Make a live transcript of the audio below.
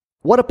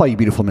What up, all you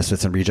beautiful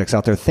Misfits and Rejects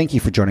out there? Thank you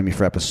for joining me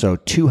for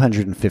episode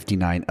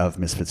 259 of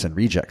Misfits and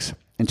Rejects.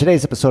 In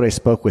today's episode, I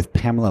spoke with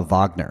Pamela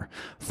Wagner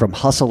from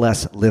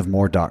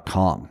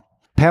hustlelesslivemore.com.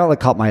 Pamela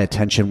caught my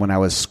attention when I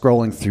was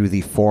scrolling through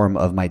the forum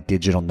of my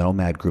digital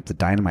nomad group, the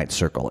Dynamite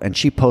Circle, and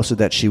she posted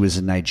that she was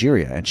in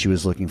Nigeria and she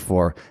was looking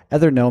for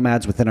other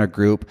nomads within our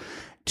group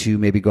to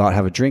maybe go out,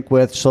 have a drink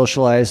with,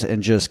 socialize,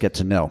 and just get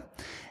to know.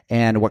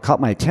 And what caught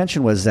my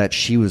attention was that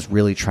she was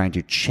really trying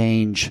to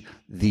change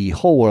the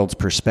whole world's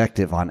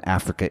perspective on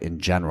Africa in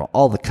general,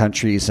 all the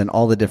countries and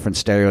all the different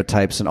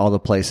stereotypes and all the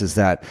places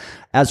that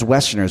as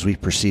Westerners we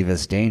perceive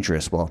as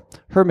dangerous. Well,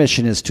 her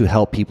mission is to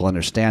help people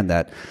understand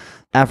that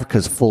Africa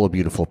is full of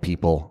beautiful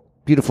people,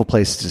 beautiful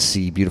places to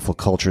see, beautiful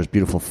cultures,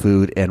 beautiful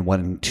food, and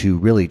wanting to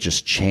really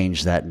just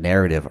change that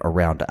narrative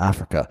around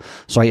Africa.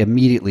 So I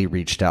immediately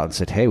reached out and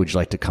said, hey, would you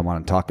like to come on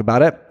and talk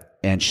about it?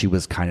 And she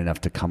was kind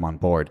enough to come on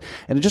board.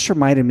 And it just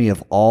reminded me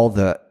of all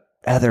the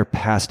other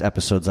past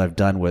episodes I've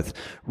done with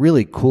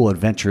really cool,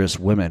 adventurous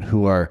women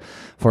who are,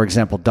 for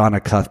example,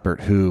 Donna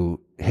Cuthbert, who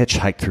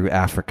hitchhiked through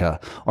Africa,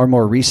 or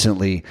more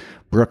recently,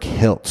 Brooke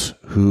Hilt,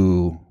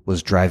 who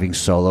was driving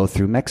solo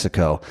through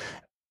Mexico.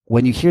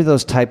 When you hear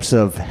those types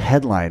of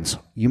headlines,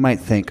 you might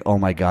think, oh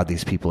my God,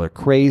 these people are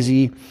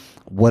crazy.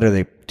 What are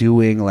they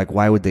doing? Like,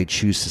 why would they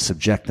choose to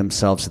subject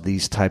themselves to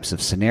these types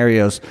of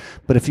scenarios?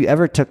 But if you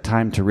ever took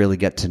time to really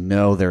get to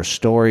know their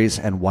stories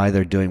and why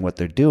they're doing what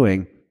they're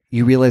doing,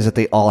 you realize that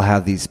they all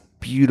have these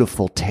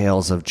beautiful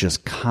tales of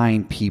just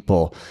kind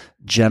people,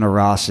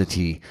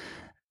 generosity,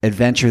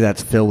 adventure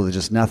that's filled with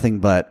just nothing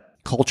but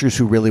cultures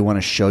who really want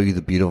to show you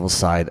the beautiful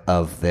side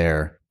of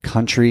their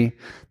country,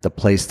 the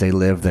place they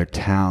live, their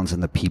towns,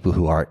 and the people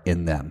who are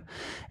in them.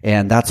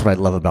 And that's what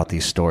I love about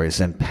these stories.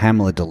 And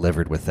Pamela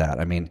delivered with that.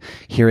 I mean,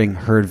 hearing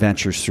her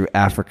adventures through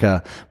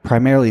Africa,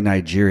 primarily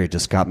Nigeria,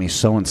 just got me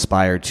so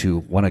inspired to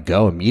want to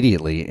go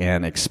immediately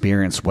and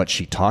experience what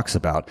she talks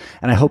about.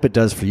 And I hope it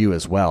does for you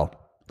as well.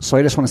 So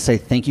I just want to say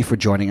thank you for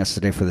joining us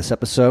today for this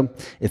episode.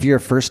 If you're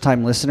a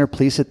first-time listener,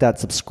 please hit that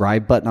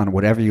subscribe button on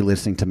whatever you're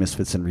listening to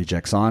Misfits and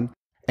Rejects on.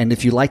 And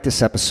if you like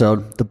this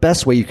episode, the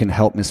best way you can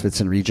help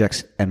Misfits and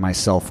Rejects and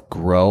myself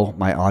grow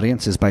my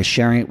audience is by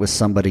sharing it with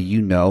somebody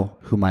you know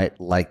who might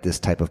like this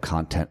type of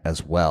content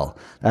as well.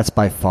 That's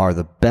by far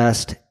the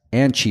best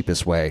and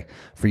cheapest way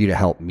for you to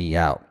help me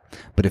out.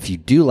 But if you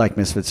do like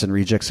Misfits and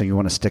Rejects and you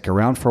want to stick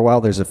around for a while,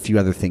 there's a few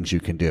other things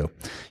you can do.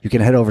 You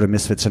can head over to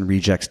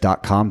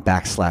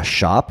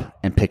misfitsandrejects.com/shop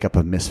and pick up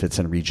a Misfits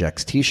and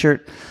Rejects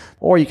t-shirt.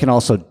 Or you can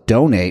also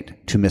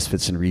donate to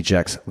Misfits and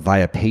Rejects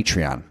via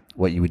Patreon.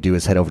 What you would do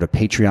is head over to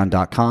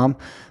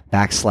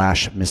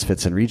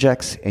patreon.com/Misfits and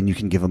Rejects, and you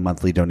can give a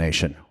monthly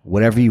donation.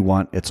 Whatever you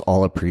want, it's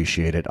all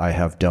appreciated. I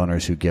have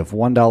donors who give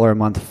 $1 a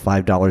month,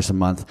 $5 a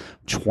month,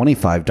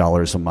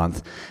 $25 a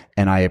month,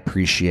 and I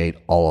appreciate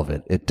all of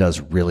it. It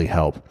does really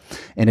help.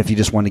 And if you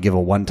just want to give a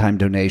one-time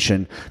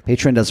donation,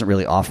 Patreon doesn't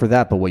really offer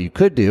that, but what you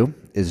could do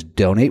is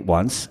donate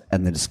once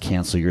and then just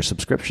cancel your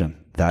subscription.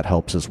 That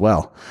helps as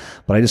well.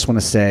 But I just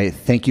want to say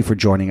thank you for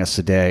joining us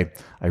today.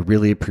 I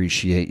really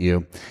appreciate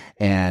you.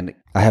 And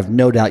I have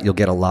no doubt you'll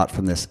get a lot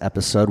from this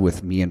episode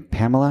with me and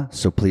Pamela.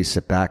 So please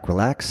sit back,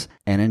 relax,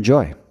 and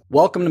enjoy.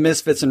 Welcome to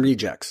Misfits and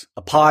Rejects,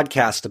 a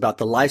podcast about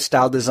the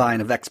lifestyle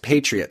design of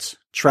expatriates,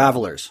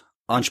 travelers,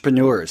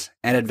 entrepreneurs,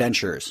 and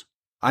adventurers.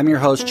 I'm your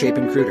host,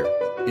 Chapin Kruder.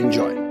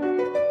 Enjoy.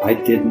 I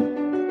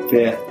didn't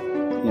fit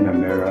in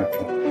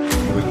America.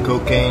 With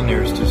cocaine,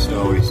 there's just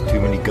always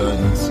too many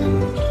guns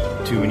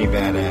and too many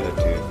bad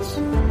attitudes.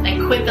 I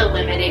quit the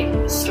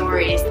limiting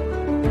stories.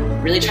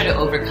 Really try to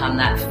overcome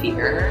that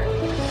fear.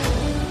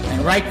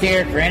 And right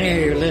there, for any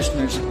of your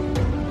listeners,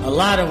 a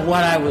lot of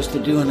what I was to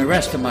do in the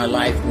rest of my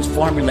life was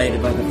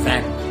formulated by the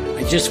fact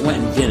I just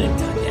went and did it.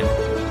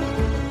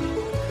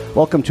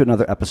 Welcome to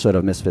another episode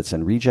of Misfits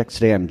and Rejects.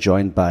 Today I'm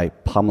joined by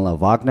Pamela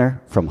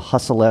Wagner from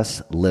Hustle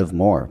Less, Live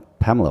More.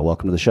 Pamela,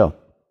 welcome to the show.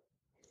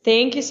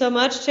 Thank you so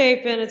much,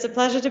 Chapin. It's a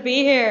pleasure to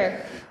be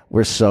here.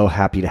 We're so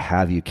happy to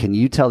have you. Can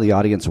you tell the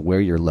audience where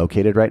you're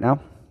located right now?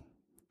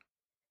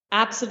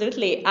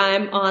 Absolutely.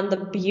 I'm on the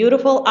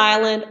beautiful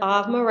island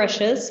of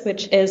Mauritius,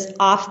 which is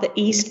off the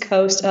east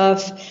coast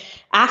of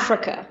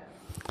Africa.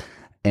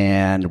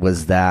 And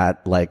was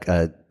that like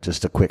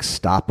just a quick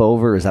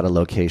stopover? Is that a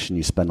location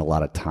you spend a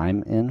lot of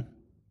time in?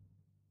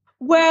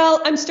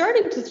 Well, I'm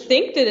starting to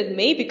think that it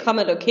may become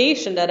a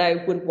location that I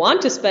would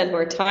want to spend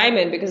more time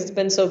in because it's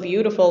been so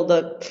beautiful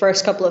the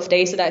first couple of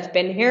days that I've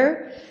been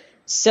here.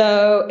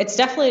 So it's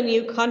definitely a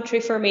new country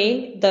for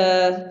me,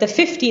 the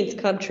 15th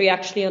country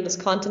actually on this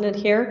continent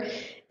here.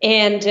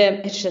 And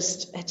it's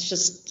just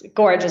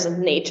gorgeous and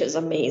nature's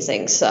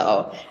amazing.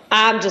 So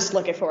I'm just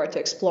looking forward to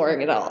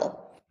exploring it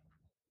all.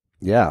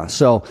 Yeah.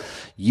 So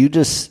you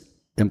just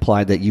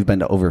implied that you've been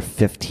to over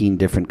 15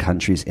 different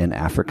countries in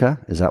Africa.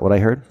 Is that what I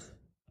heard?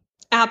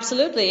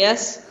 Absolutely,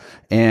 yes.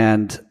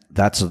 And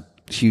that's a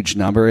huge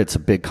number. It's a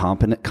big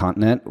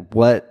continent.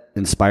 What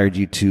inspired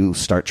you to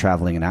start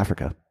traveling in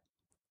Africa?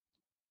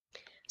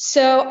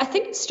 So I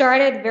think it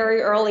started very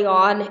early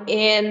on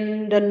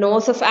in the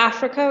north of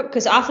Africa,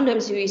 because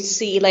oftentimes we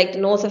see like the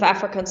north of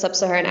Africa and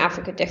sub-Saharan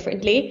Africa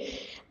differently.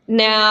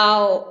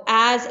 Now,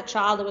 as a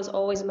child, it was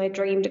always my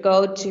dream to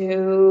go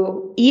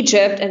to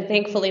Egypt, and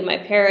thankfully my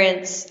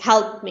parents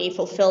helped me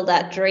fulfill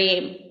that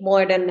dream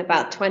more than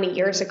about 20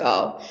 years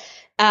ago.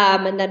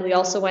 And then we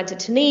also went to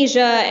Tunisia,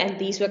 and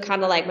these were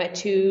kind of like my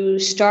two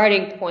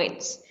starting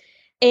points.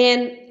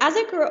 And as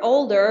I grew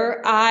older,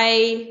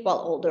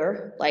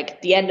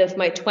 like the end of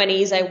my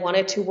 20s, I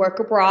wanted to work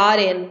abroad.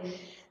 And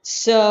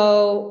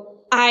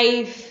so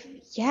I've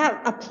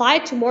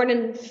applied to more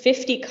than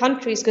 50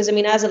 countries because, I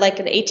mean, as an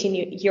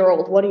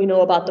 18-year-old, what do you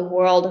know about the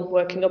world and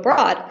working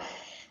abroad?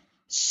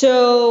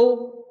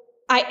 So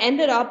I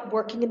ended up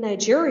working in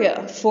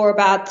Nigeria for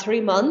about 3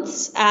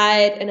 months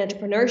at an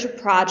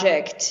entrepreneurship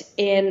project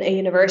in a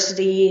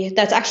university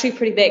that's actually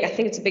pretty big. I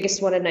think it's the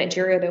biggest one in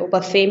Nigeria, the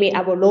Obafemi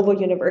Awolowo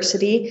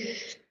University,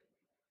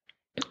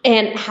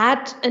 and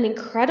had an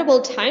incredible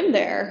time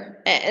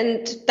there.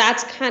 And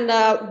that's kind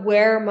of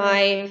where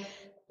my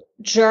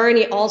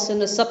journey also in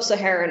the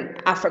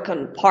sub-Saharan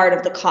African part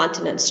of the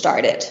continent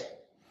started.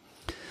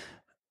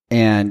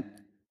 And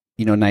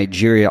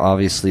Nigeria,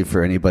 obviously,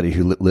 for anybody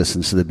who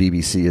listens to the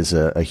BBC, is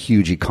a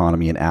huge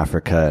economy in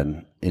Africa,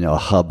 and a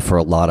hub for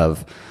a lot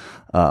of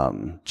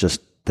just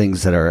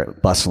things that are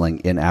bustling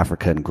in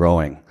Africa and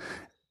growing.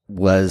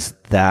 Was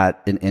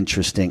that an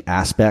interesting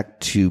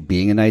aspect to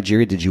being in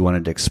Nigeria? Did you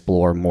want to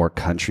explore more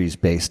countries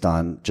based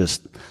on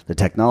just the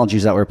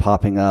technologies that were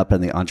popping up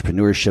and the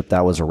entrepreneurship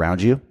that was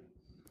around you?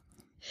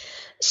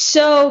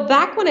 So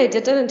back when I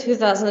did that in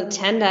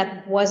 2010,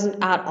 that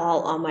wasn't at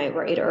all on my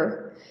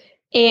radar.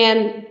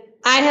 And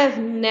I have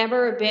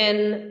never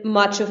been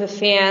much of a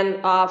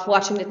fan of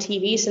watching the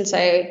TV since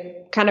I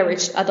kind of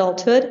reached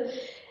adulthood.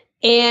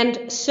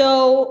 And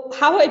so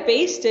how I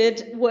based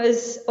it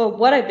was, or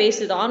what I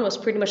based it on was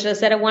pretty much this,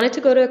 that I wanted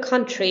to go to a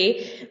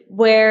country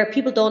where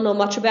people don't know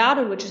much about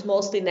and which is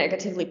mostly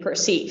negatively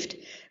perceived.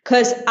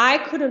 Because I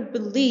couldn't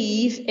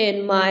believe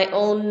in my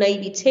own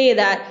naivete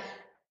that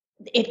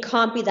it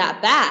can't be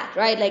that bad,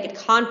 right? Like it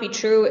can't be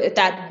true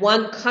that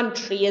one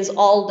country is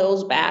all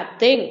those bad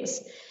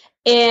things.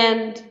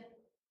 And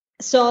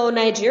so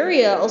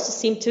Nigeria also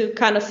seemed to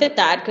kind of fit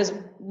that, because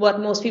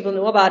what most people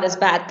know about is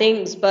bad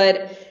things.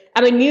 But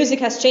I mean, music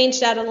has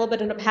changed that a little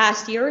bit in the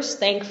past years,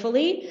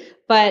 thankfully.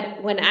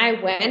 But when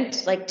I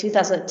went, like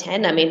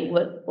 2010, I mean,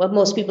 what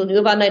most people knew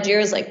about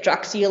Nigeria is like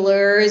drug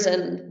dealers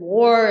and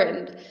war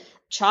and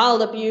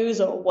child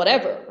abuse or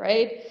whatever,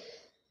 right?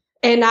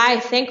 And I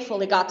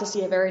thankfully got to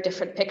see a very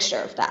different picture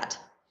of that.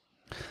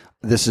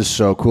 This is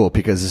so cool,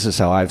 because this is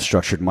how I've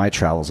structured my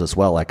travels as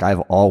well. Like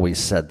I've always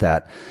said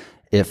that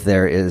if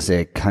there is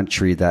a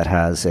country that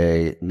has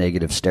a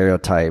negative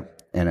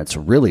stereotype, and it's a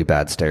really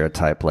bad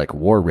stereotype, like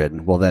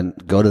war-ridden, well, then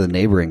go to the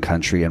neighboring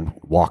country and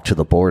walk to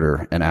the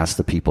border and ask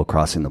the people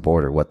crossing the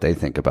border what they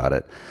think about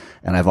it.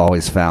 And I've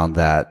always found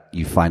that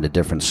you find a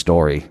different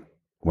story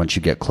once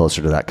you get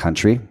closer to that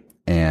country.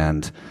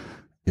 And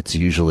it's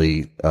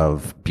usually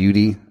of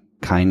beauty,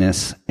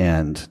 kindness,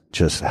 and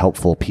just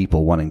helpful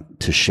people wanting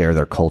to share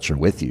their culture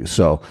with you.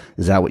 So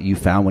is that what you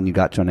found when you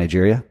got to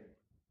Nigeria?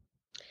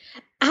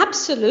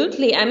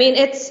 Absolutely. I mean,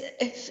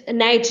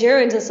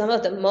 Nigerians are some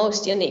of the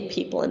most unique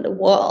people in the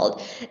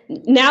world.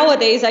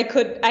 Nowadays, I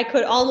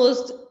could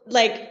almost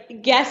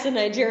like guess a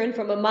Nigerian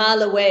from a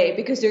mile away,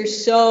 because they're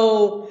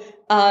so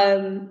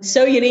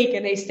unique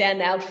and they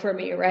stand out for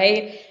me,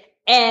 right?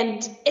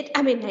 And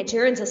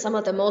Nigerians are some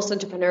of the most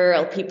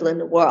entrepreneurial people in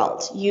the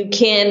world. You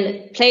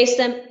can place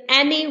them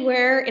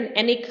anywhere in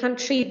any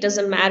country. It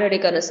doesn't matter. They're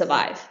going to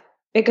survive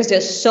because they're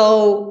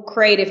so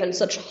creative and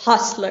such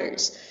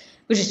hustlers,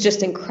 which is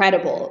just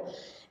incredible.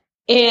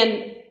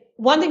 And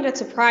one thing that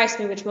surprised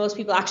me, which most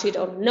people actually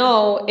don't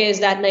know,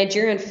 is that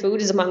Nigerian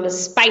food is among the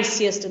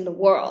spiciest in the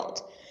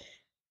world.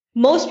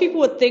 Most people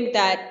would think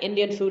that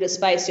Indian food is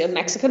spicy or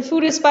Mexican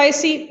food is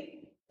spicy.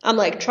 I'm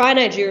like, try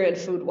Nigerian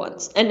food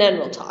once, and then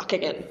we'll talk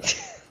again.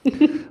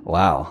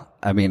 Wow.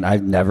 I mean, I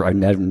never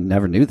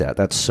knew that.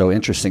 That's so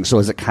interesting. So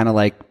is it kind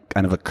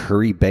of a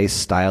curry-based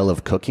style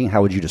of cooking?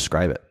 How would you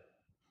describe it?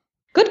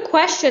 Good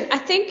question. I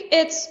think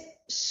it's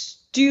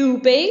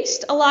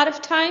stew-based a lot of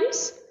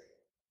times.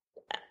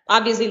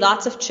 Obviously,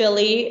 lots of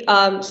chili,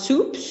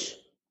 soups.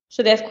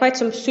 So they have quite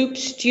some soup,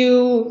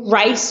 stew,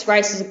 rice.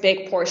 Rice is a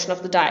big portion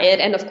of the diet,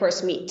 and of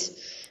course, meat.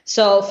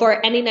 So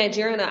for any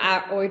Nigerian,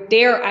 or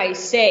dare I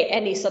say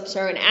any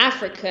sub-Saharan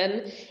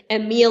African, a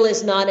meal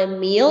is not a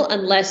meal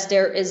unless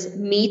there is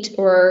meat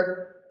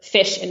or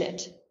fish in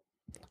it.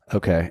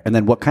 Okay. And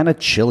then what kind of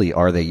chili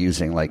are they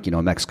using? Like,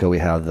 in Mexico, we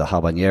have the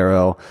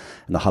habanero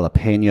and the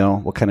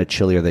jalapeno. What kind of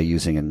chili are they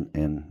using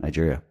in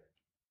Nigeria?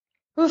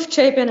 Oof,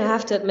 Chapin, I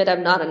have to admit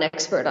I'm not an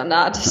expert on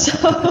that,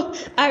 so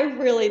I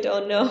really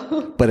don't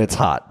know. But it's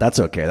hot. That's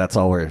okay. That's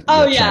all we're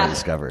trying to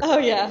discover. Oh,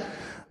 yeah.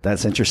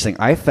 That's interesting.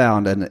 I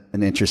found an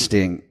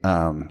interesting,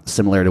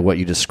 similar to what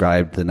you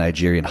described the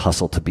Nigerian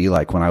hustle to be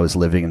like when I was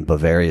living in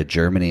Bavaria,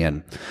 Germany,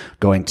 and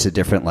going to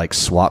different like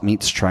swap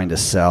meets trying to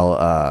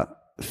sell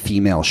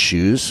female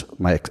shoes.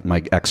 My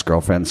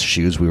ex-girlfriend's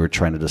shoes, we were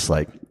trying to just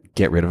like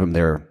get rid of them.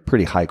 They're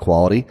pretty high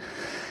quality.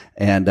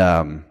 And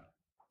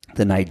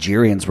the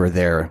Nigerians were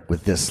there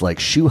with this like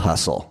shoe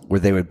hustle where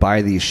they would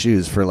buy these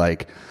shoes for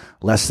like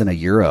less than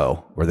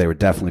 €1, where they would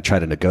definitely try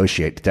to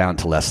negotiate down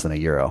to less than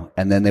 €1.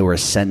 And then they were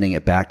sending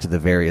it back to the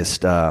various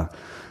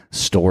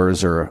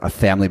stores or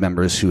family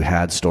members who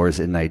had stores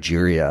in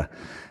Nigeria.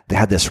 They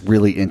had this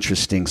really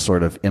interesting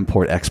sort of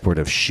import-export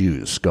of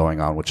shoes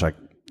going on, which I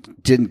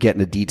didn't get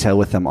into detail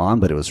with them on,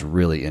 but it was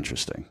really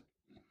interesting.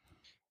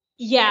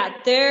 Yeah,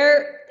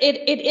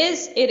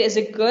 it is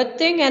a good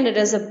thing and it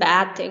is a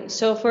bad thing.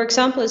 So, for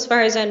example, as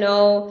far as I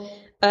know,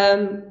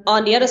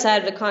 on the other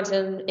side of the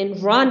continent in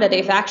Rwanda,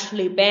 they've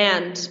actually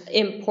banned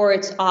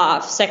imports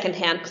of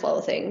secondhand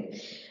clothing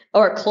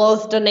or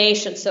clothes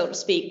donations, so to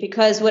speak,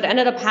 because what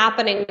ended up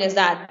happening is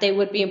that they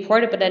would be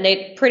imported, but then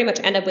they'd pretty much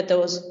end up with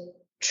those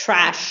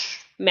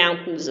trash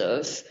mountains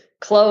of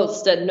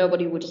clothes that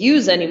nobody would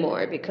use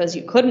anymore because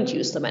you couldn't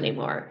use them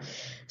anymore.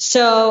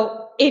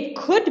 So it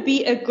could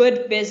be a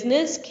good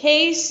business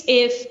case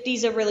if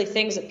these are really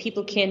things that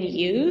people can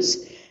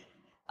use.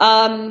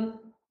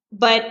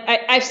 But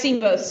I've seen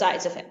both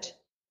sides of it.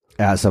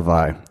 As have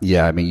I.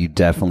 Yeah, I mean, you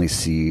definitely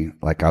see,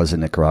 like I was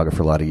in Nicaragua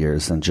for a lot of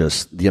years, and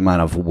just the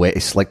amount of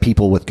waste, like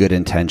people with good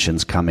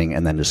intentions coming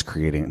and then just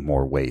creating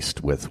more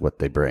waste with what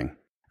they bring.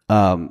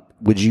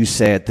 Would you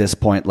say at this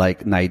point,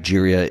 like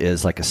Nigeria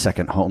is like a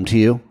second home to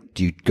you?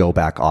 Do you go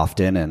back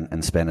often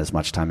and spend as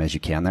much time as you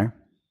can there?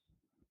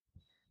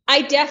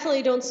 I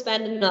definitely don't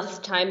spend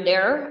enough time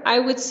there, I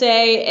would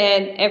say.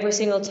 And every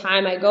single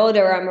time I go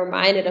there, I'm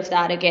reminded of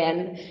that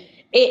again.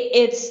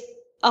 It's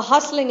a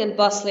hustling and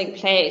bustling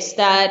place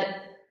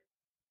that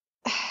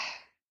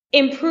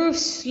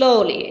improves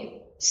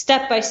slowly,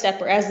 step by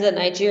step, or as the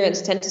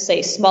Nigerians tend to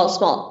say, small,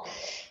 small.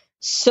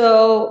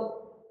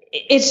 So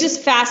it's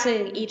just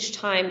fascinating each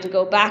time to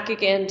go back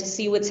again, to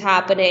see what's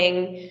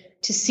happening,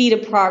 to see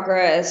the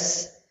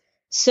progress.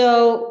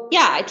 So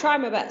yeah, I try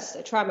my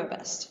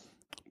best.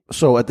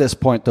 So at this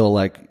point, though,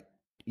 like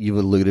you've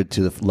alluded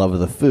to the love of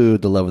the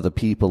food, the love of the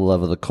people, the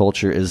love of the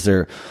culture. Is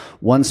there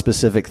one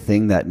specific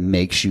thing that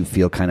makes you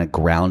feel kind of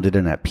grounded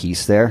and at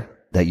peace there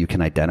that you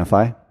can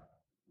identify?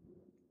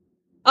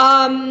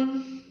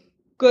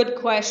 Good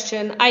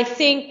question. I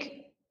think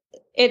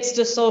it's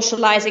the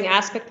socializing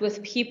aspect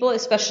with people,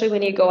 especially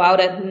when you go out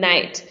at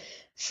night.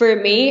 For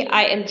me,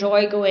 I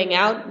enjoy going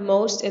out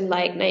most in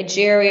like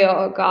Nigeria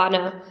or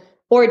Ghana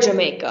or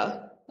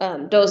Jamaica.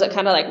 Those are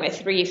kind of like my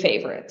three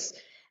favorites.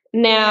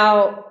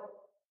 Now,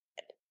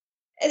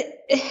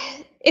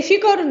 if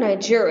you go to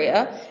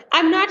Nigeria,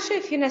 I'm not sure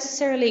if you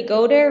necessarily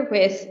go there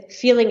with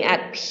feeling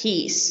at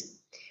peace.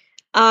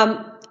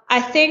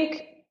 I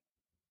think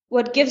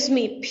what gives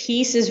me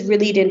peace is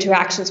really the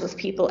interactions with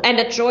people and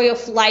the joy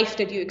of life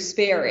that you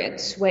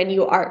experience when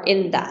you are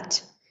in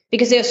that,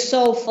 because they're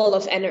so full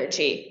of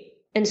energy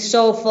and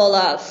so full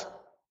of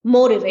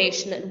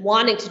motivation and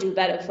wanting to do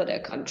better for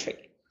their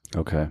country.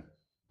 Okay.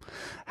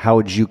 How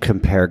would you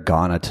compare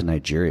Ghana to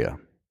Nigeria?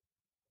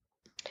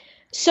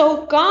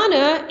 So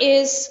Ghana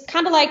is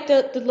kind of like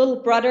the little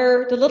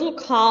brother, the little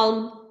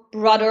calm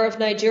brother of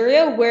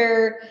Nigeria,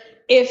 where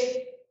if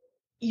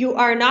you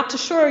are not too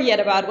sure yet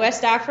about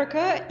West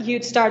Africa,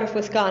 you'd start off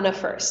with Ghana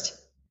first.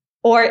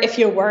 Or if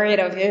you're worried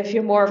if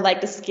you're more of like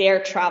the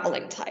scared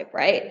traveling type,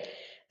 right?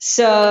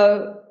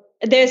 So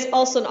there's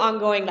also an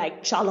ongoing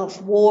like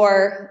jollof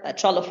war.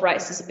 Jollof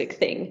rice is a big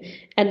thing.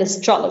 And this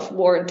jollof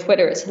war on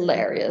Twitter is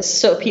hilarious.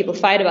 So people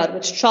fight about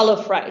which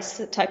jollof rice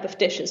type of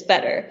dish is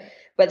better,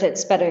 whether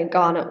it's better in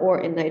Ghana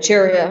or in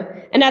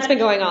Nigeria. And that's been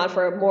going on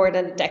for more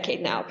than a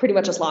decade now, pretty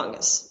much as long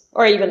as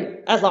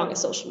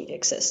social media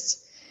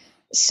exists.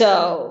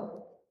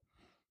 So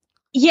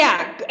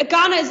yeah,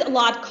 Ghana is a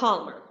lot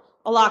calmer.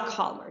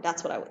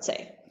 That's what I would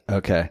say.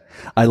 Okay.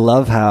 I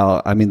love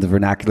how, I mean, the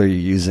vernacular you're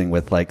using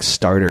with like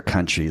starter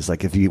countries.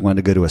 Like if you want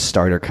to go to a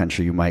starter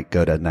country, you might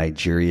go to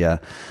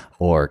Nigeria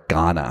or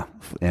Ghana.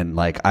 And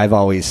like I've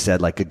always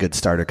said, like a good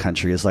starter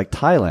country is like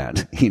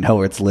Thailand,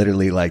 where it's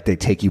literally like they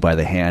take you by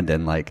the hand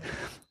and like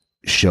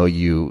show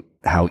you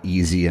how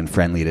easy and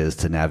friendly it is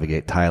to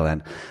navigate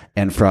Thailand.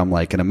 And from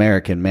like an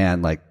American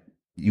man, like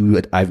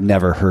I've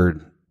never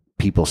heard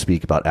people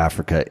speak about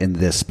Africa in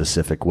this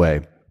specific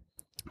way.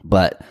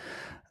 But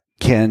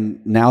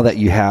now that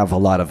you have a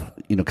lot of,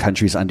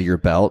 countries under your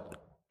belt,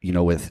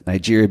 with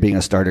Nigeria being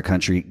a starter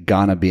country,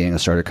 Ghana being a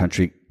starter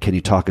country, can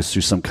you talk us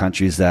through some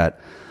countries that,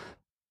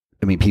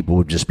 people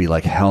would just be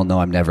like, hell no,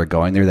 I'm never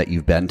going there, that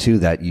you've been to,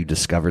 that you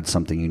discovered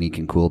something unique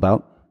and cool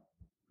about?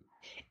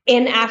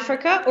 In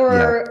Africa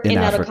or in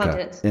other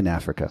continents? In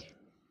Africa.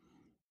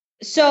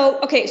 So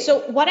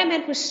what I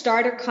meant with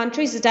starter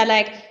countries is that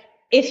like,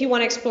 if you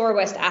want to explore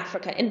West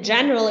Africa in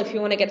general, if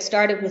you want to get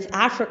started with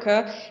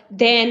Africa,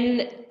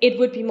 then it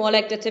would be more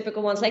like the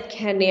typical ones like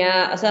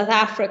Kenya, South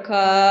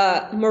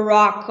Africa,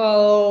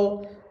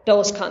 Morocco,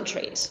 those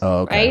countries. Oh,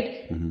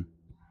 okay. Right?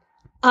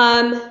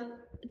 Mm-hmm.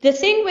 The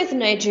thing with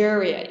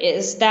Nigeria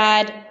is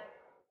that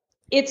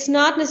it's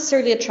not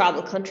necessarily a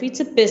travel country,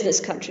 it's a business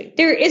country.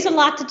 There is a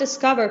lot to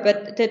discover,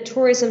 but the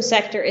tourism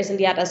sector isn't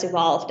yet as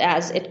evolved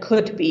as it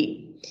could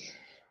be.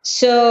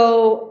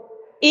 So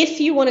if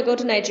you want to go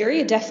to Nigeria,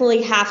 you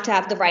definitely have to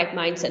have the right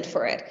mindset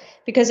for it.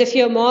 Because if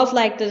you're more of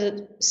like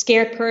the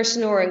scared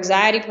person or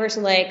anxiety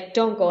person, like,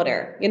 don't go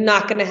there. You're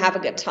not going to have a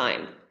good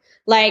time.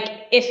 Like,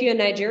 if you're in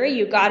Nigeria,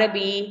 you got to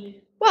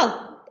be,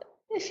 well,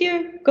 if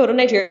you go to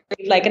Nigeria,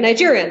 like a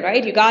Nigerian,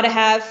 right? You got to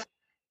have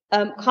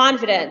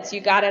confidence.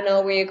 You got to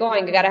know where you're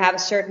going. You got to have a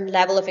certain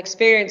level of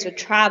experience with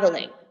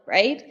traveling,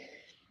 right?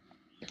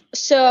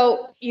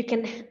 So you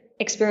can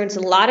experience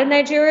a lot in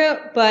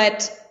Nigeria,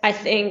 but I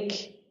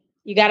think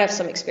you got to have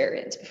some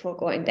experience before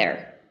going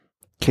there.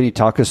 Can you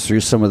talk us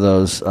through some of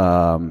those,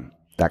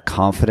 that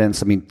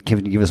confidence? I mean,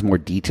 can you give us more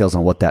details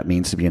on what that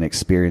means to be an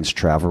experienced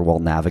traveler while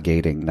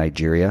navigating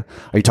Nigeria?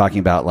 Are you talking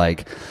about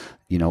like,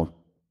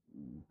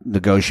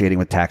 negotiating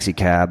with taxi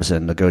cabs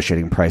and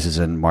negotiating prices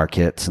in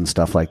markets and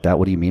stuff like that?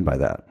 What do you mean by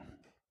that?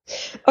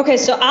 Okay,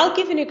 so I'll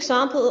give an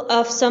example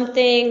of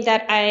something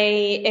that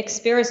I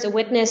experienced and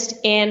witnessed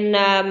in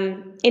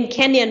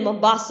Kenya and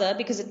Mombasa,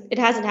 because it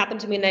hasn't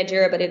happened to me in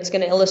Nigeria, but it's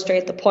going to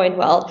illustrate the point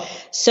well.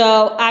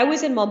 So I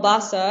was in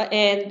Mombasa,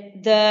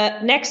 and the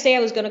next day I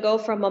was going to go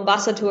from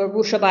Mombasa to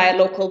Arusha by a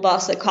local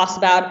bus. It cost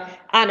about,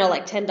 I don't know,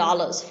 like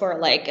 $10 for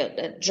like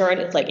a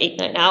journey of like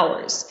 8-9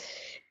 hours.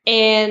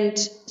 And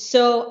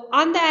so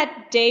on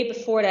that day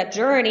before that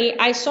journey,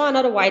 I saw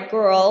another white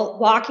girl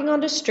walking on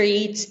the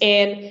streets,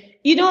 and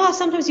you know how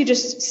sometimes you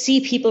just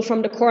see people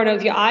from the corner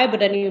of your eye, but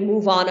then you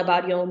move on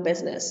about your own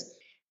business.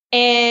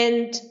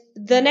 And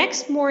the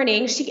next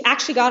morning, she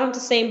actually got on the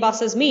same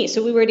bus as me.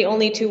 So we were the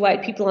only 2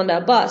 white people on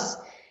that bus.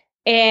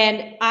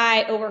 And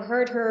I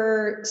overheard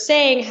her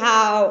saying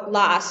how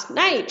last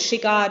night she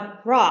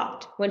got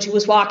robbed when she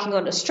was walking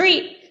on the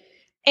street.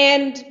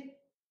 And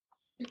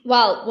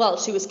well,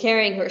 she was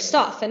carrying her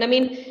stuff. And I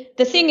mean,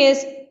 the thing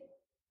is,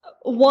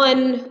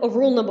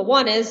 rule number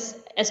one is,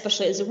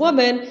 especially as a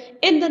woman,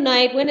 in the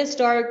night when it's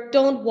dark,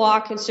 don't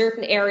walk in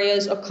certain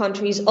areas or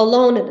countries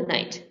alone in the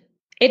night.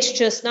 It's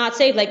just not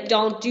safe. Like,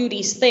 don't do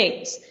these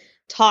things.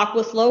 Talk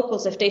with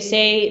locals. If they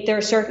say there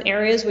are certain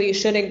areas where you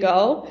shouldn't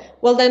go,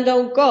 well, then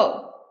don't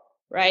go,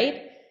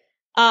 right?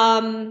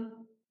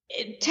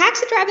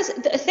 Taxi drivers,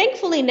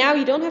 thankfully now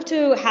you don't have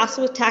to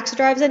hassle with taxi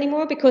drivers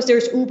anymore because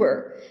there's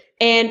Uber.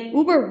 And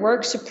Uber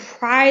works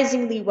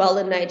surprisingly well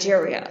in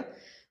Nigeria.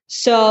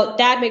 So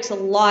that makes a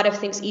lot of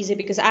things easy,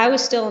 because I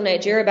was still in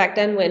Nigeria back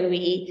then when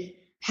we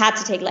had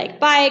to take like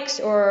bikes,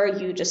 or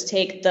you just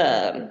take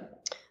the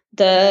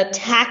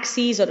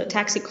taxis or the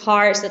taxi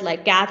cars that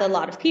like gather a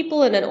lot of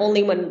people, and then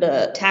only when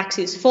the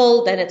taxi is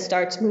full, then it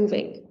starts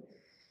moving.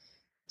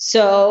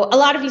 So a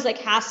lot of these like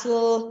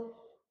hassle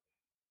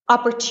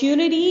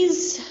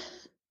opportunities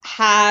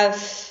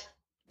have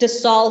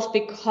dissolved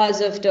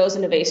because of those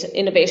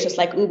innovations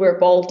like Uber,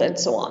 Bolt, and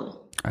so on.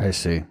 I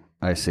see.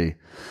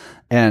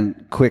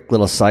 And quick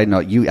little side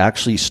note, you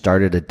actually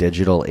started a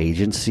digital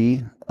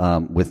agency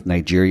with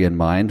Nigeria in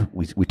mind.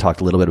 We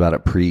talked a little bit about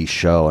it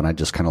pre-show, and I'd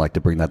just kind of like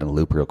to bring that in the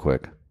loop real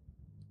quick.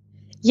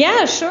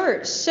 Yeah,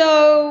 sure.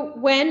 So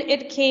when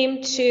it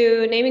came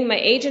to naming my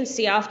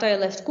agency after I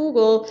left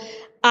Google,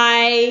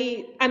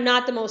 I'm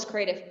not the most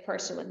creative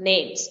person with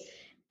names.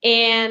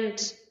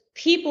 And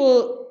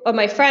people, or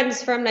my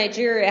friends from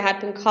Nigeria,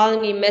 had been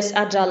calling me Miss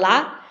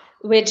Ajala,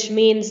 which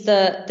means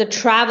the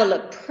traveler,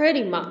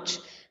 pretty much.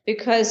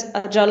 Because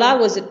Ajala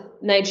was a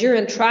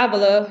Nigerian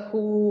traveler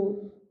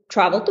who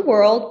traveled the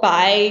world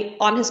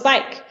on his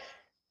bike.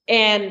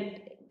 And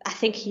I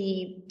think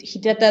he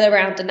did that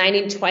around the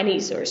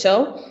 1920s or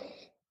so.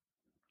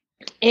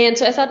 And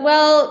so I thought,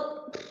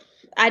 well,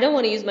 I don't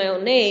want to use my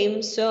own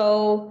name,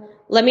 so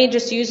let me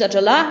just use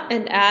Ajala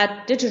and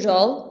add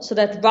digital so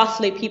that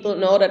roughly people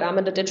know that I'm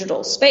in the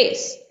digital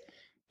space.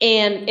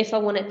 And if I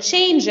want to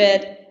change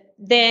it,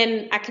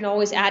 then I can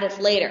always add it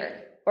later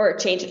or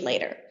change it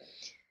later.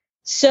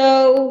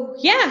 So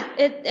yeah,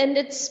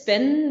 it's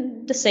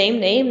been the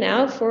same name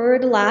now for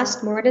the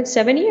last more than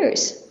 7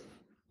 years.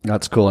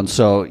 That's cool. And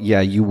so,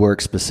 yeah, you work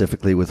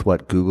specifically with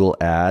what, Google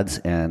ads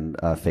and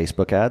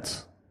Facebook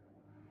ads?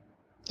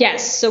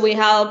 Yes. So we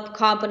help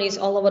companies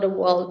all over the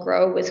world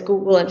grow with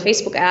Google and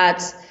Facebook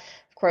ads.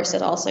 Of course,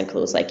 that also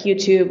includes like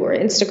YouTube or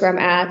Instagram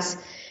ads.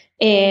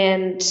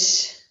 And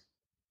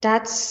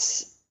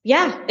it's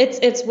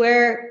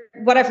where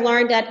what I've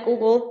learned at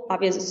Google,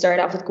 obviously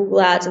started off with Google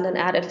ads and then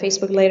added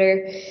Facebook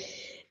later.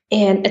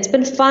 And it's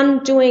been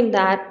fun doing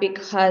that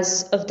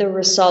because of the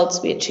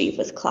results we achieve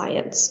with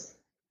clients.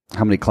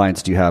 How many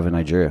clients do you have in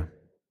Nigeria?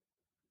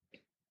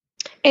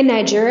 In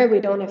Nigeria, we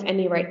don't have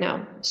any right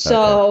now.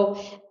 So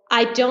okay.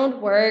 I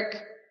don't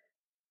work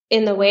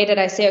in the way that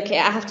I say, okay,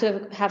 I have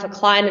to have a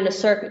client in a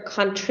certain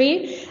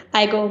country.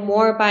 I go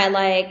more by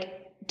like,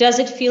 does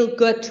it feel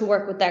good to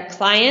work with that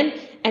client?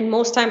 And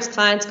most times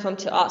clients come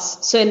to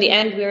us. So in the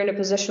end, we're in a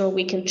position where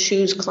we can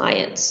choose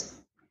clients.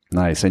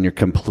 Nice. And you're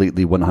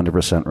completely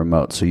 100%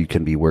 remote. So you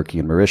can be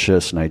working in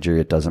Mauritius, Nigeria,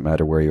 it doesn't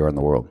matter where you are in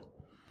the world.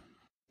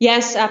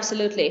 Yes,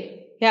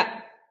 absolutely.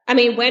 Yeah. I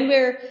mean, when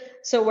we're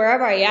So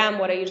wherever I am,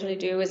 what I usually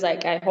do is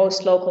like I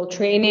host local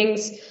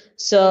trainings.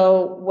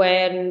 So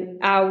when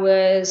I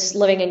was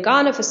living in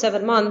Ghana for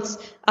 7 months,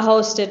 I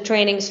hosted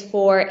trainings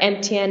for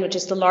MTN, which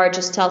is the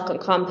largest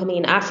telecom company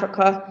in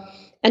Africa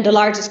and the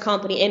largest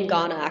company in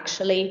Ghana,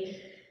 actually.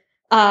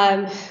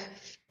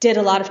 Did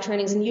a lot of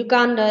trainings in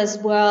Uganda as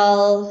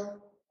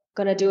well.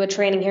 Gonna do a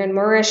training here in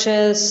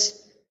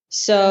Mauritius.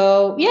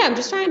 So yeah, I'm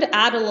just trying to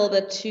add a little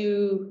bit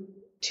to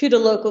the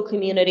local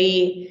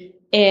community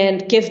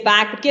and give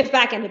back, but give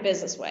back in the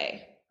business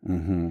way.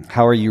 Mm-hmm.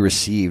 How are you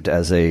received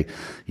as a,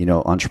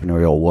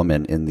 entrepreneurial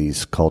woman in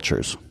these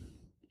cultures?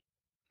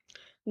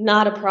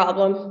 Not a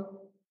problem.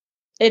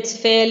 It's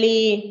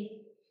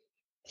fairly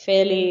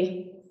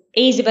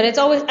easy, but it's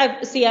always,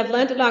 I've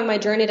learned along my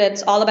journey that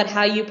it's all about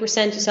how you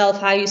present yourself,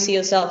 how you see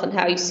yourself, and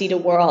how you see the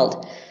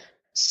world.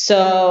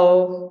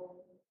 So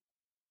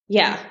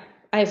yeah,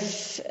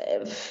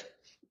 I've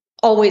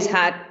always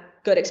had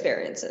good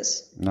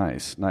experiences.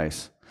 Nice.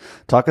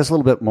 Take us through a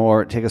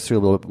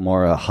little bit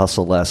more,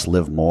 hustle less,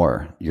 live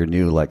more, your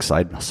new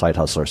side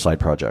hustle or side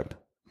project.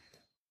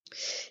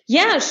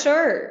 Yeah,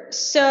 sure.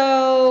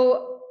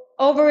 So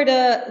over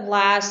the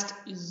last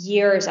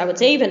years, I would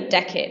say even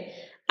decade,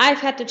 I've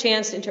had the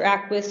chance to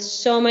interact with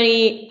so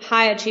many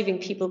high achieving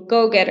people,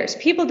 go-getters,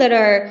 people that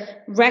are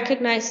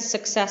recognized as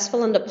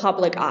successful in the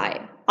public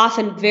eye,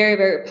 often very,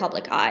 very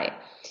public eye.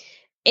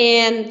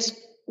 And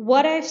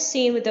what I've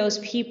seen with those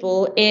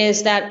people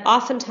is that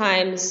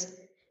oftentimes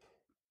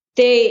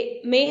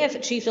they may have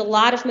achieved a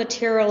lot of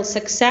material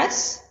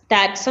success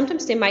that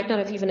sometimes they might not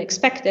have even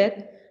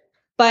expected,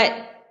 but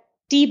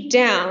deep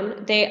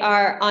down they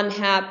are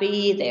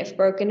unhappy, they have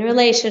broken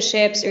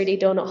relationships, or they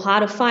don't know how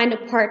to find a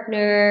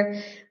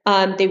partner.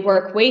 They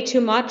work way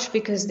too much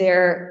because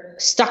they're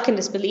stuck in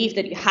this belief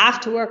that you have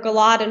to work a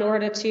lot in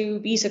order to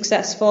be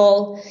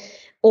successful,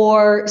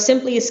 or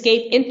simply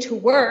escape into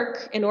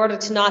work in order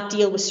to not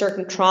deal with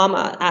certain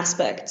trauma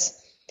aspects.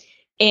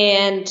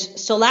 And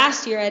so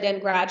last year I then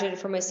graduated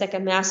from my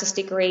second master's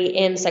degree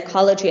in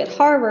psychology at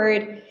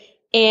Harvard.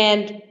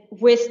 And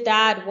with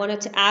that,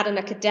 wanted to add an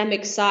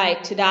academic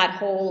side to that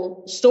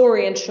whole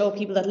story and show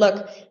people that,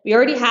 look, we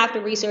already have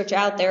the research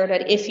out there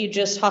that if you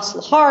just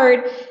hustle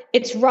hard,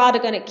 it's rather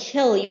going to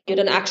kill you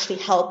than actually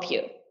help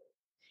you.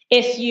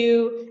 If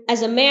you,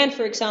 as a man,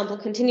 for example,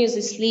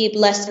 continuously sleep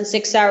less than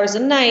 6 hours a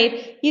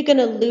night, you're going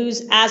to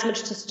lose as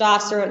much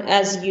testosterone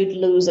as you'd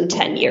lose in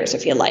 10 years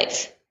of your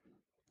life.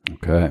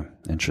 Okay,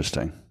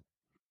 interesting.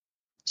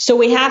 So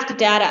we have the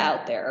data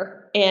out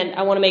there, and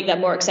I want to make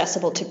that more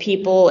accessible to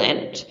people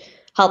and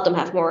help them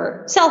have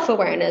more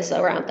self-awareness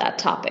around that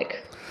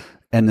topic.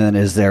 And then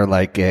is there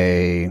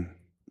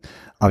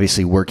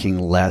obviously working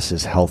less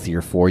is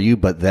healthier for you,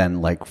 but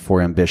then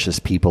for ambitious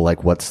people,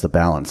 what's the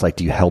balance?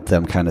 Do you help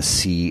them kind of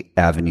see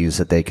avenues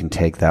that they can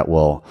take that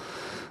will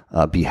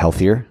be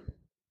healthier?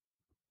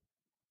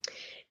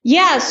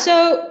 Yeah,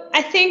 so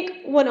I think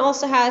one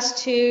also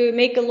has to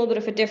make a little bit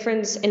of a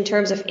difference in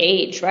terms of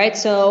age, right?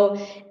 So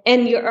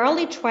in your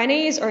early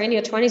 20s or in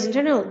your 20s in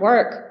general,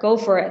 go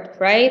for it,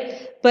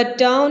 right? But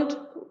don't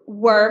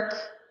work.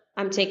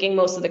 I'm taking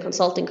most of the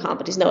consulting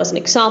companies now as an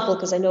example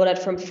because I know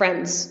that from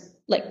friends,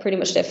 pretty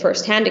much their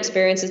firsthand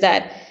experience is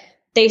that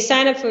they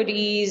sign up for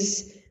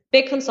these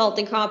big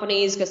consulting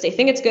companies because they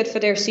think it's good for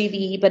their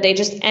CV, but they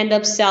just end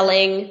up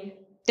selling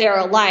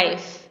their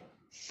life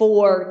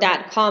for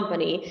that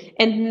company,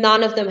 and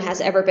none of them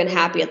has ever been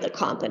happy at the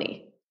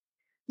company.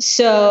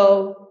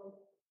 So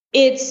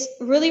it's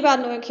really about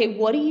knowing, okay,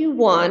 what do you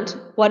want?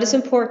 What is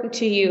important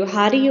to you?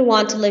 How do you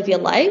want to live your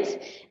life?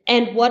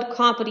 And what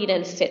company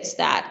then fits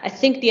that? I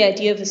think the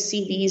idea of a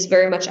CV is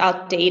very much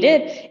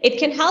outdated. It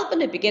can help in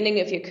the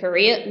beginning of your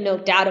career, no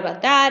doubt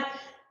about that.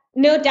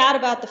 No doubt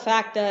about the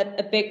fact that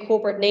a big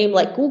corporate name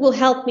like Google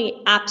helped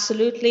me,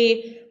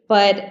 absolutely,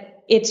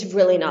 but it's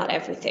really not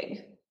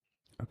everything.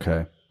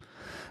 Okay.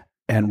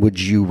 And would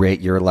you rate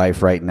your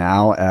life right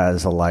now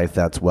as a life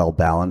that's well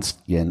balanced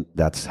and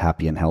that's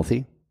happy and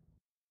healthy?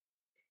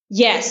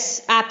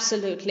 Yes,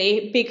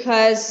 absolutely.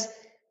 Because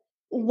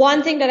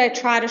one thing that I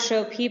try to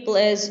show people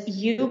is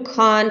you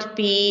can't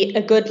be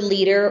a good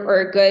leader or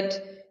a good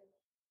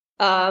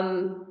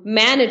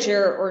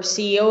manager or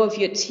CEO of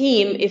your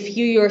team if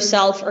you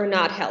yourself are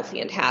not healthy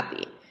and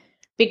happy.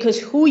 Because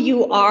who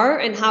you are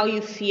and how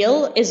you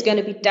feel is going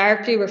to be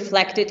directly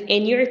reflected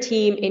in your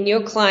team, in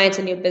your clients,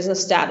 and your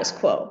business status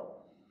quo.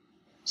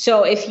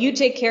 So if you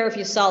take care of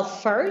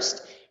yourself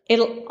first,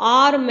 it'll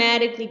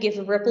automatically give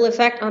a ripple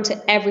effect onto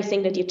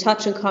everything that you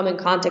touch and come in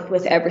contact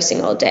with every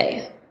single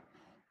day.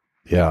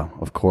 Yeah,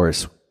 of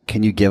course.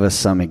 Can you give us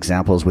some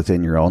examples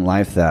within your own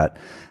life that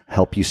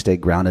help you stay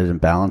grounded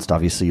and balanced?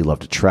 Obviously, you love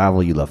to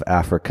travel. You love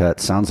Africa. It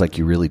sounds like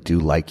you really do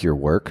like your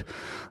work.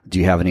 Do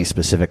you have any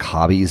specific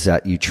hobbies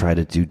that you try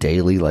to do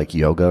daily, like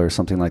yoga or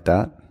something like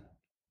that?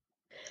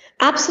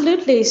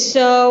 Absolutely.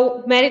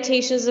 So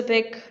meditation is a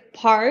big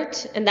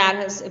part, and that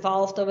has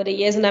evolved over the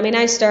years. And I mean,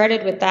 I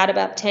started with that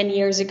about 10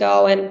 years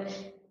ago, and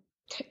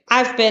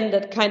I've been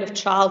that kind of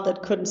child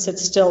that couldn't sit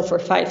still for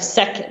 5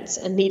 seconds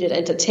and needed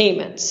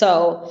entertainment.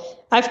 So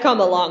I've come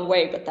a long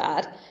way with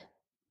that.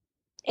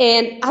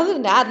 And other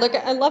than that, like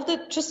I love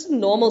the just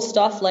normal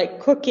stuff like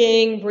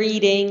cooking,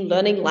 reading,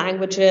 learning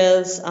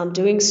languages,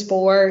 doing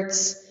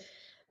sports,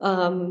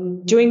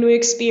 doing new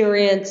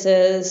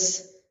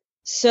experiences.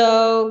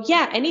 So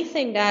yeah,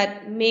 anything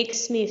that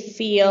makes me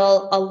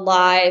feel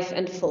alive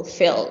and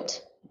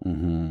fulfilled.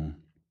 Hmm.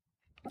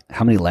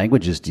 How many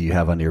languages do you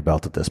have under your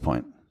belt at this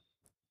point?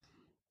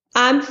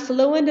 I'm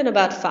fluent in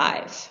about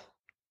 5.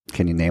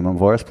 Can you name them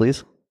for us,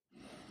 please?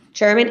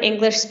 German,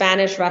 English,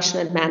 Spanish, Russian,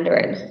 and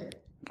Mandarin.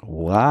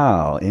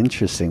 Wow,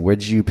 interesting. Where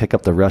did you pick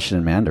up the Russian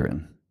and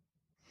Mandarin?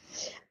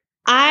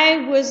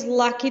 I was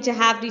lucky to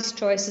have these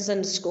choices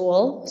in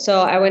school.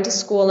 So I went to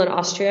school in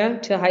Austria,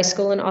 to a high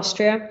school in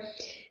Austria.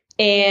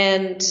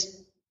 And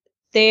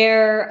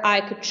there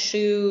I could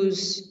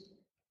choose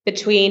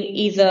between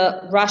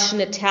either Russian,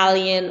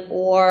 Italian,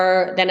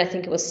 or then I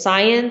think it was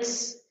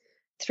science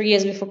 3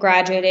 years before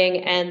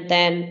graduating. And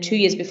then 2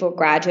 years before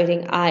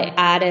graduating, I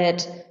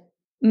added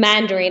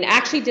Mandarin. I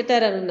actually did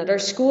that at another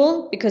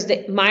school because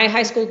my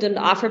high school didn't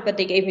offer it, but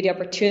they gave me the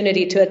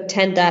opportunity to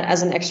attend that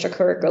as an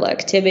extracurricular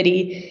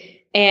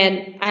activity.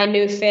 And I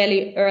knew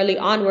fairly early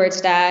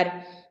onwards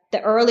that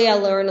the earlier I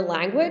learn a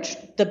language,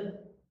 the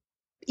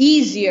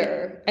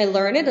easier I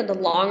learn it and the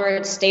longer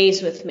it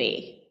stays with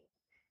me.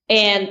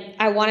 And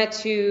I wanted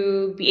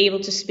to be able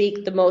to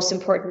speak the most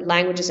important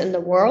languages in the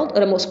world, or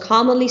the most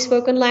commonly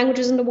spoken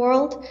languages in the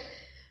world.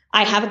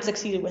 I haven't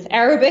succeeded with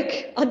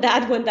Arabic on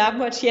that one that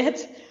much yet.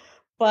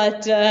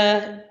 But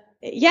I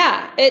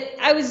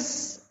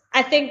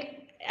think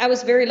I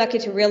was very lucky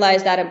to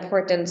realize that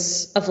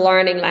importance of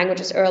learning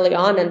languages early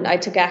on, and I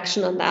took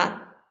action on that.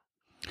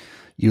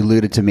 You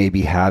alluded to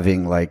maybe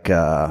having like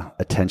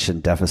attention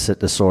deficit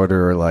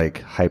disorder or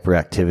like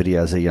hyperactivity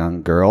as a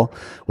young girl.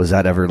 Was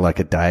that ever like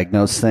a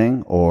diagnosed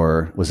thing,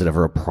 or was it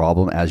ever a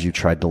problem as you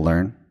tried to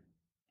learn?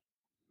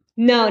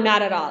 No,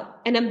 not at all.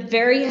 And I'm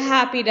very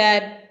happy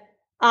that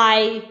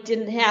I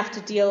didn't have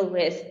to deal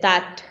with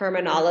that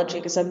terminology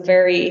because I'm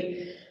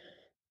very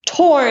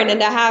torn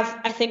and I have,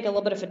 I think, a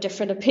little bit of a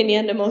different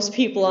opinion than most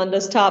people on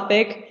this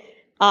topic.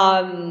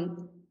 I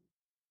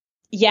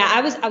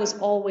was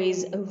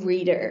always a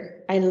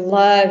reader. I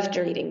loved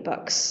reading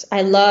books.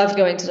 I loved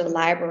going to the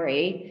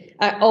library.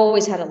 I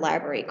always had a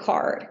library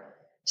card.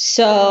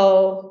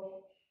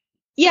 So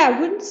yeah, I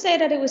wouldn't say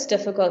that it was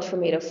difficult for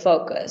me to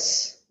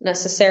focus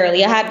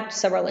necessarily. I had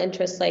several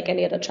interests like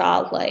any other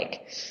child.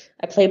 Like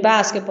I played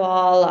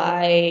basketball.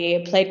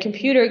 I played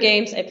computer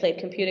games. I played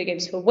computer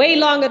games for way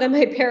longer than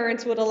my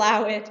parents would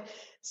allow it.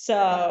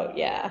 So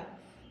yeah.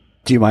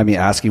 Do you mind me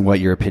asking what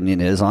your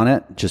opinion is on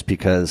it? Just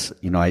because,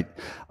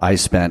 I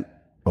spent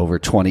over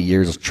 20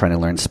 years trying to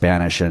learn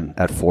Spanish, and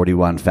at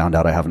 41 found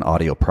out I have an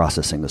audio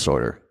processing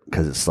disorder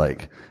because it's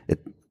like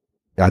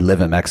I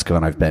live in Mexico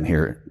and I've been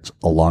here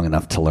long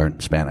enough to learn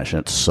Spanish,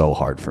 and it's so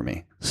hard for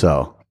me.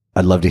 So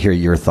I'd love to hear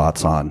your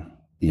thoughts on,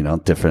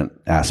 different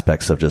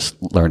aspects of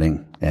just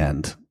learning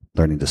and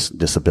learning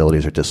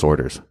disabilities or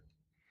disorders.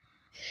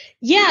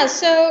 Yeah.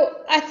 So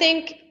I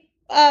think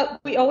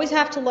we always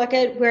have to look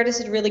at where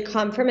does it really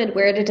come from and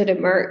where did it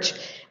emerge.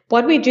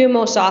 What we do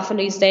most often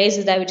these days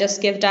is that we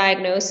just give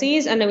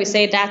diagnoses and then we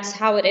say that's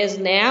how it is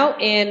now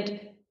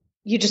and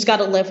you just got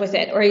to live with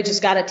it or you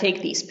just got to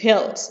take these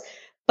pills.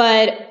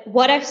 But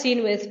what I've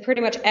seen with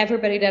pretty much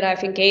everybody that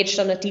I've engaged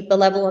on a deeper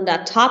level on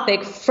that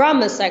topic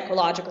from a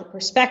psychological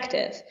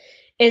perspective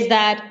is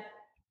that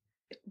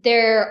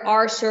there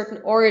are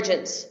certain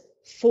origins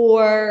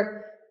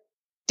for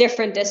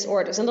different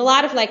disorders. And a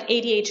lot of like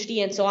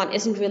ADHD and so on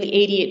isn't really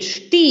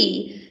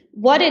ADHD.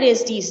 What it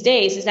is these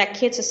days is that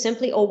kids are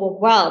simply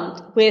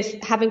overwhelmed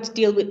with having to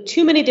deal with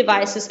too many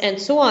devices and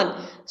so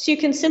on. So you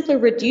can simply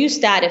reduce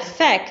that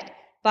effect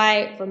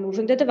by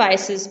removing the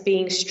devices,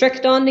 being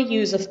strict on the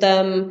use of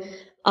them.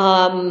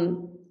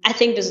 I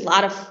think there's a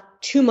lot of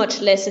too much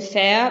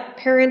laissez-faire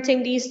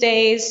parenting these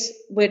days,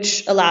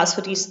 which allows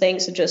for these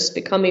things to just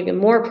become even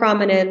more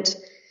prominent.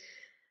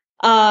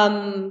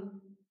 And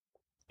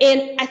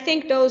I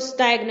think those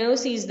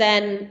diagnoses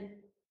then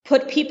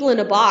put people in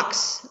a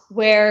box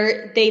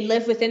where they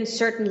live within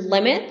certain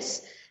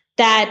limits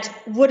that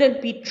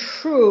wouldn't be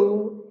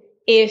true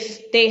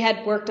if they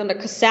had worked on the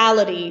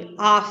causality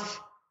of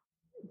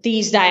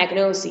these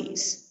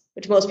diagnoses,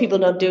 which most people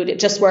don't do. They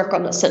just work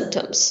on the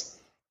symptoms.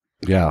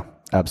 Yeah,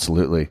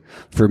 absolutely.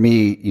 For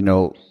me,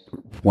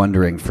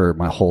 wondering for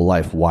my whole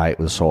life why it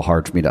was so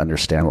hard for me to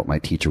understand what my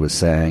teacher was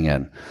saying.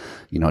 And,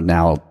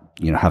 now,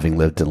 having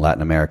lived in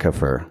Latin America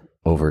for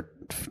over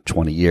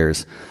 20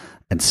 years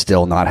and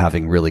still not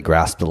having really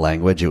grasped the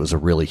language, it was a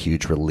really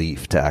huge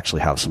relief to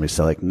actually have somebody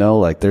say like, no,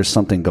 like there's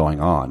something going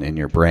on in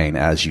your brain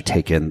as you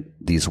take in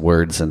these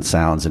words and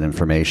sounds and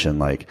information,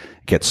 like it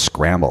gets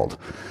scrambled.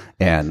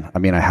 And I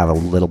mean, I have a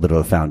little bit of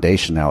a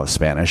foundation now of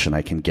Spanish and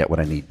I can get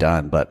what I need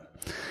done, but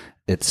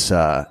it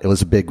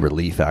was a big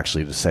relief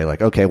actually to say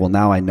like, okay, well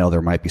now I know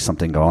there might be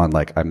something going on.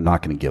 Like I'm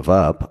not going to give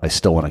up. I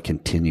still want to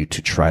continue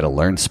to try to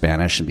learn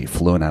Spanish and be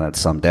fluent at it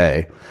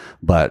someday,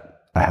 but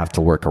I have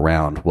to work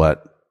around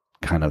what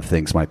kind of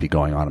things might be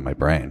going on in my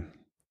brain.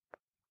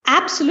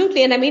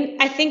 Absolutely. And I mean,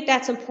 I think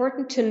that's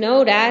important to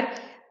know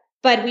that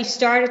but we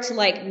started to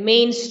like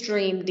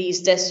mainstream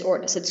these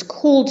disorders. It's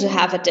cool to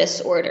have a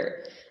disorder.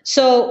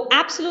 So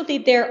absolutely,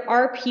 there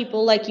are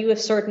people like you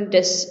with certain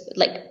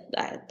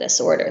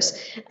disorders.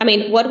 I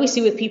mean, what we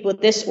see with people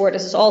with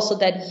disorders is also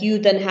that you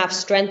then have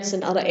strengths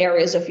in other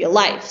areas of your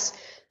lives.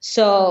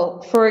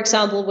 So, for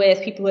example,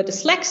 with people who are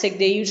dyslexic,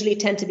 they usually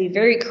tend to be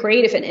very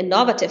creative and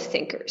innovative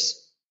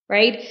thinkers,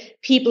 right?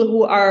 People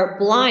who are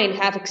blind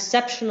have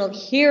exceptional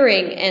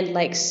hearing and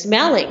like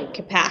smelling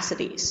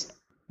capacities.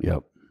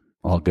 Yep.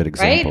 All good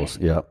examples.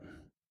 Right? Yep.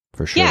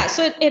 For sure. Yeah.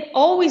 So it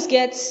always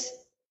gets,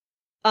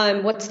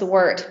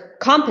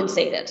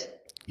 compensated.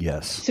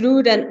 Yes.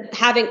 Through then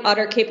having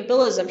other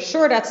capabilities. I'm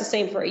sure that's the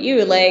same for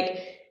you.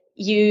 Like,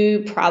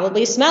 you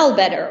probably smell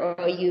better,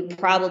 or you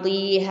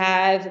probably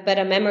have a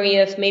better memory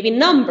of maybe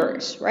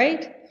numbers,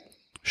 right?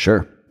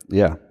 Sure.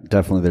 Yeah,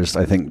 definitely.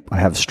 I think I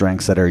have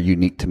strengths that are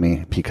unique to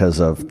me because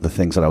of the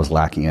things that I was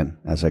lacking in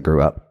as I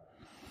grew up.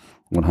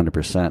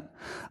 100%.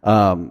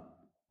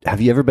 Have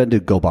you ever been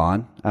to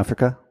Gabon,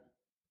 Africa?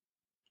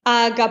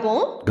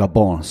 Gabon?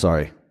 Gabon,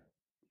 sorry.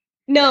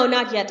 No,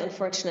 not yet,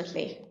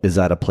 unfortunately. Is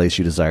that a place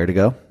you desire to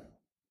go?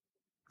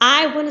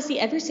 I want to see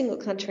every single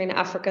country in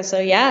Africa, so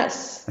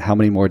yes. How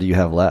many more do you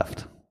have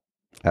left,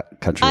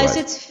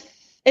 country-wise?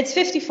 It's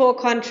 54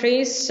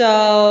 countries,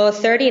 so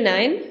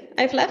 39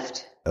 I've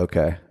left.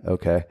 Okay.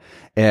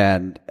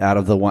 And out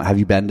of the one, have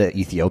you been to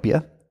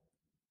Ethiopia?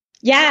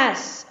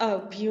 Yes.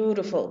 Oh,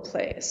 beautiful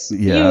place.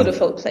 Yeah.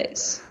 Beautiful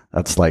place.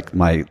 That's like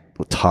my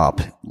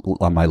top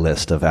on my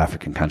list of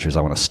African countries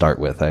I want to start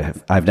with.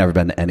 I've never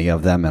been to any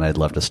of them, and I'd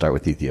love to start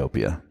with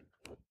Ethiopia.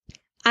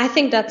 I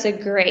think that's a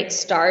great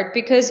start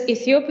because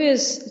Ethiopia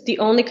is the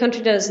only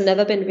country that has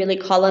never been really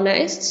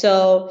colonized.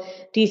 So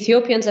the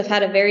Ethiopians have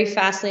had a very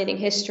fascinating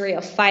history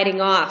of fighting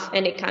off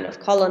any kind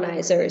of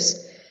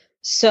colonizers.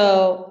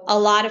 So a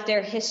lot of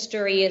their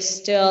history is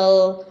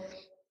still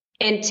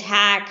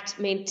intact,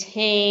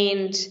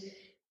 maintained,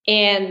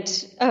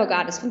 and oh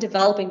God, it's been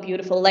developing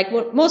beautiful. Like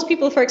most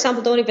people, for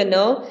example, don't even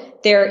know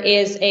there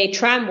is a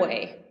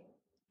tramway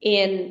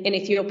in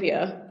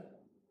Ethiopia.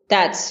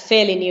 That's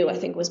fairly new. I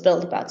think was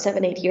built about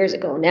 7-8 years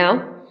ago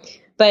now.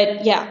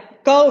 But yeah,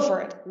 go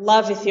for it.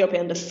 Love Ethiopia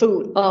and the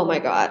food. Oh my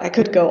God, I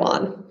could go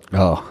on.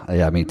 Oh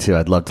yeah, me too.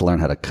 I'd love to learn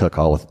how to cook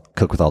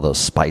with all those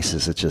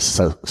spices. It's just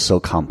so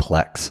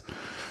complex.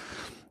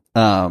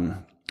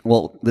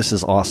 Well, this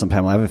is awesome,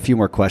 Pamela. I have a few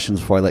more questions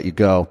before I let you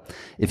go.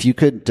 If you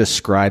could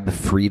describe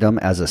freedom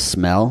as a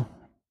smell,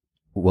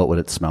 what would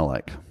it smell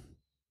like?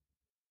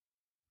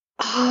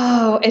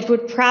 Oh, it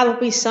would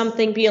probably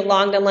be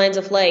along the lines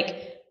of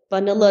like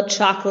vanilla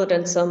chocolate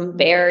and some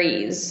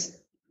berries.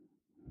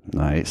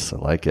 Nice. I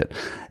like it.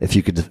 If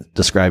you could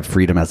describe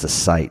freedom as a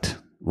sight,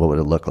 what would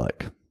it look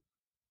like?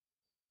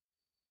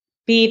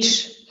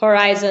 Beach,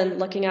 horizon,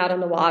 looking out on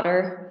the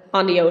water,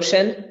 on the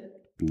ocean.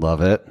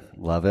 Love it.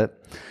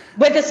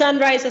 With the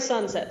sunrise or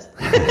sunset.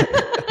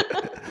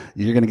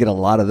 You're going to get a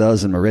lot of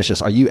those in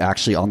Mauritius. Are you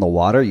actually on the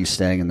water? Are you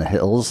staying in the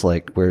hills?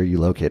 Like, where are you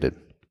located?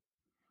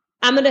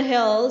 I'm in the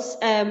hills,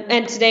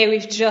 and today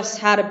we've just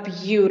had a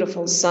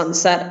beautiful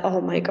sunset. Oh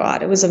my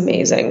God, it was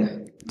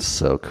amazing.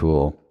 So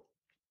cool.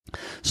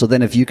 So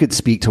then if you could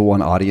speak to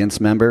one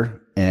audience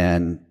member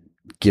and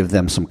give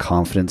them some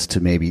confidence to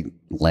maybe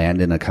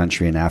land in a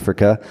country in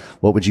Africa,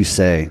 what would you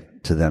say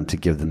to them to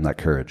give them that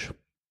courage?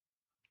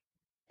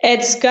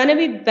 It's going to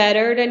be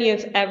better than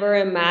you've ever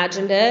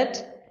imagined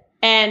it.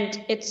 And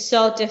it's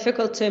so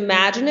difficult to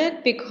imagine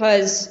it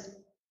because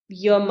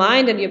your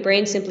mind and your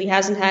brain simply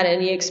hasn't had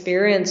any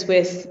experience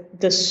with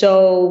the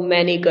so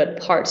many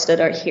good parts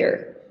that are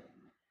here.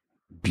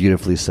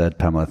 Beautifully said,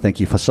 Pamela. Thank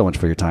you so much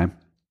for your time.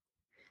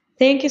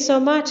 Thank you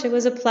so much. It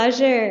was a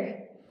pleasure.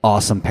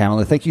 Awesome,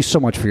 Pamela. Thank you so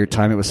much for your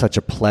time. It was such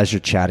a pleasure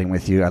chatting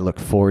with you. I look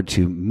forward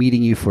to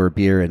meeting you for a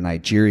beer in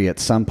Nigeria at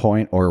some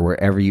point or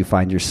wherever you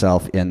find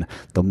yourself in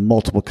the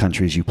multiple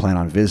countries you plan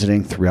on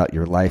visiting throughout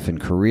your life and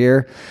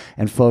career.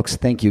 And folks,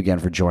 thank you again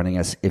for joining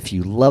us. If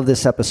you love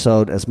this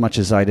episode as much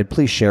as I did,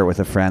 please share it with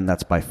a friend.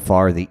 That's by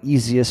far the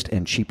easiest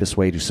and cheapest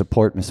way to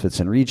support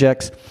Misfits and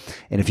Rejects.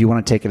 And if you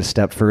want to take it a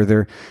step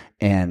further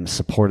and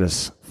support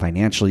us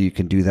financially, you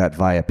can do that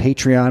via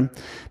Patreon,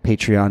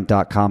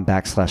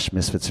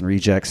 patreon.com/Misfits and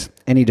Rejects.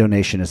 Any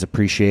donation is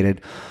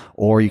appreciated.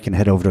 Or you can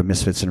head over to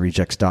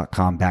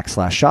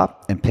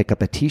misfitsandrejects.com/shop and pick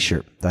up a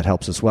t-shirt. That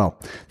helps as well.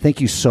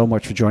 Thank you so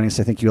much for joining us.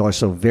 I think you all are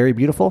so very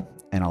beautiful,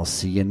 and I'll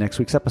see you in next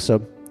week's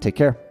episode. Take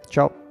care.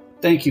 Ciao.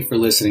 Thank you for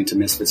listening to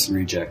Misfits and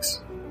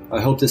Rejects.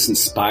 I hope this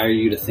inspires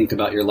you to think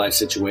about your life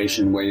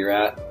situation, where you're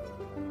at,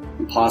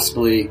 and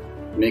possibly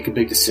make a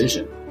big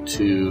decision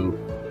to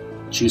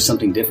choose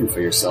something different for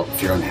yourself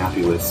if you're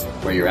unhappy with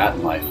where you're at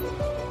in life.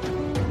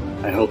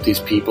 I hope these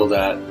people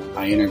that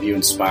I interview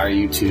inspire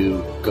you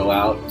to go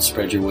out,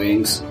 spread your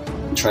wings,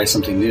 and try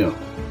something new.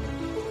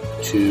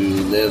 To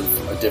live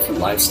a different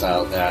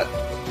lifestyle that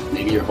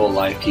maybe your whole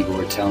life people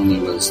were telling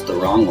you was the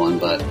wrong one,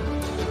 but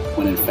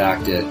when in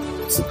fact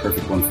it's the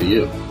perfect one for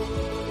you.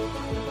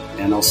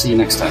 And I'll see you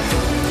next time.